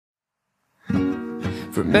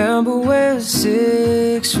Remember when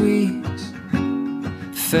 6 weeks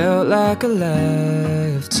felt like a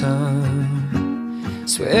lifetime?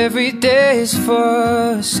 So every day is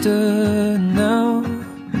faster now.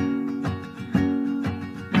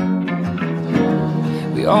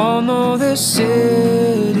 We all know the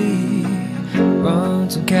city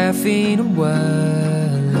runs on caffeine and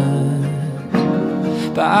wine,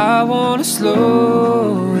 but I wanna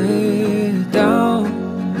slow it down.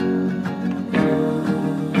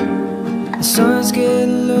 The sun's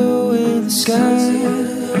getting low in the sky.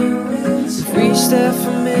 We've reached that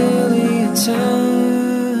familiar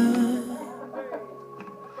time.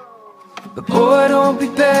 But boy, don't be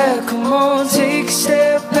bad, come on, take a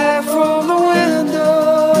step back from the window.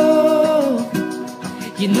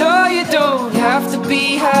 You know you don't have to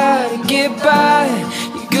be high to get by.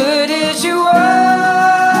 You're good as you are.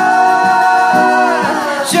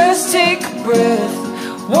 Just take a breath,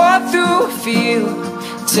 walk through a field.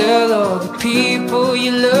 Tell all the people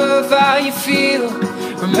you love how you feel.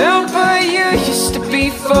 Remember you used to be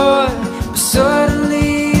fun, but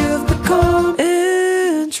suddenly you've become introverted.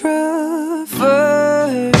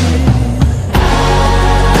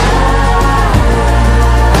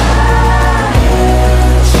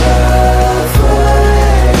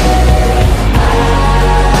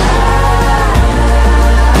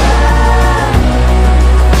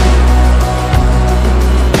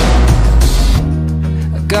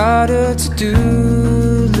 Got a to-do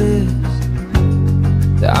list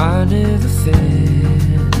that I never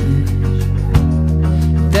finish,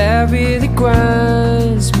 that really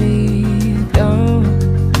grinds me down.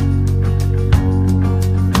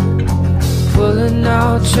 Pulling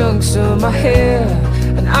out chunks of my hair,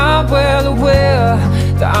 and I'm well aware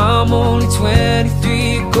that I'm only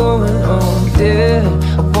 23 going on there.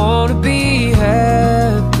 I wanna be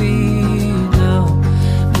happy.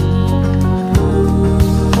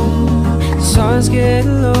 Sun's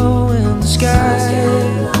getting low in the sky.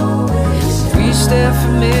 Reach that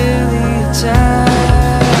familiar time.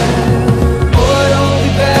 Boy, don't be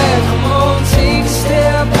bad, come on, take a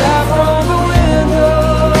step back from the window.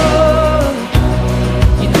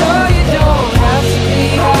 You know you don't have to be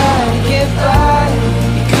high to get by.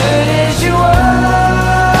 You're good as you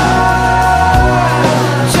are.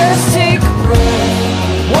 Just take a breath,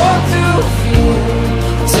 walk through a field.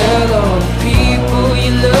 Tell all the people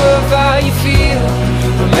you love how you feel.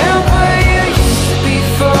 Remember you used to be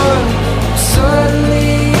fun, suddenly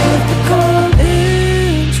you've become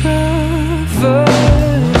introverted.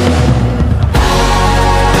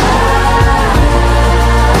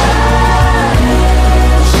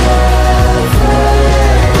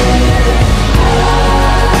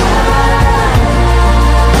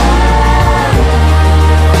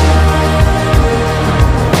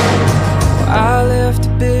 I left a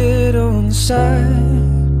bit on the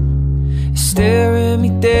side, staring me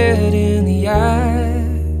dead in the eye.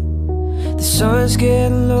 The sun's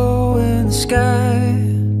getting low in the sky,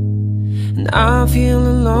 and I'm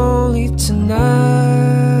feeling lonely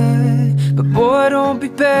tonight. But boy, don't be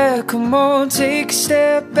bad, come on, take a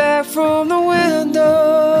step back from the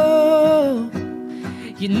window.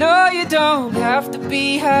 You know you don't have to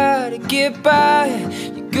be high to get by.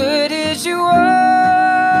 You're good as you are.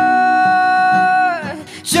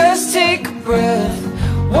 Just take a breath,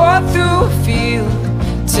 walk through a field.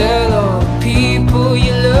 Tell all the people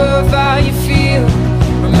you love how you feel.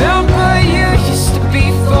 Remember you used to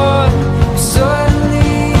be fun, but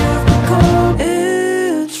suddenly you've become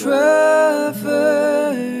introverted.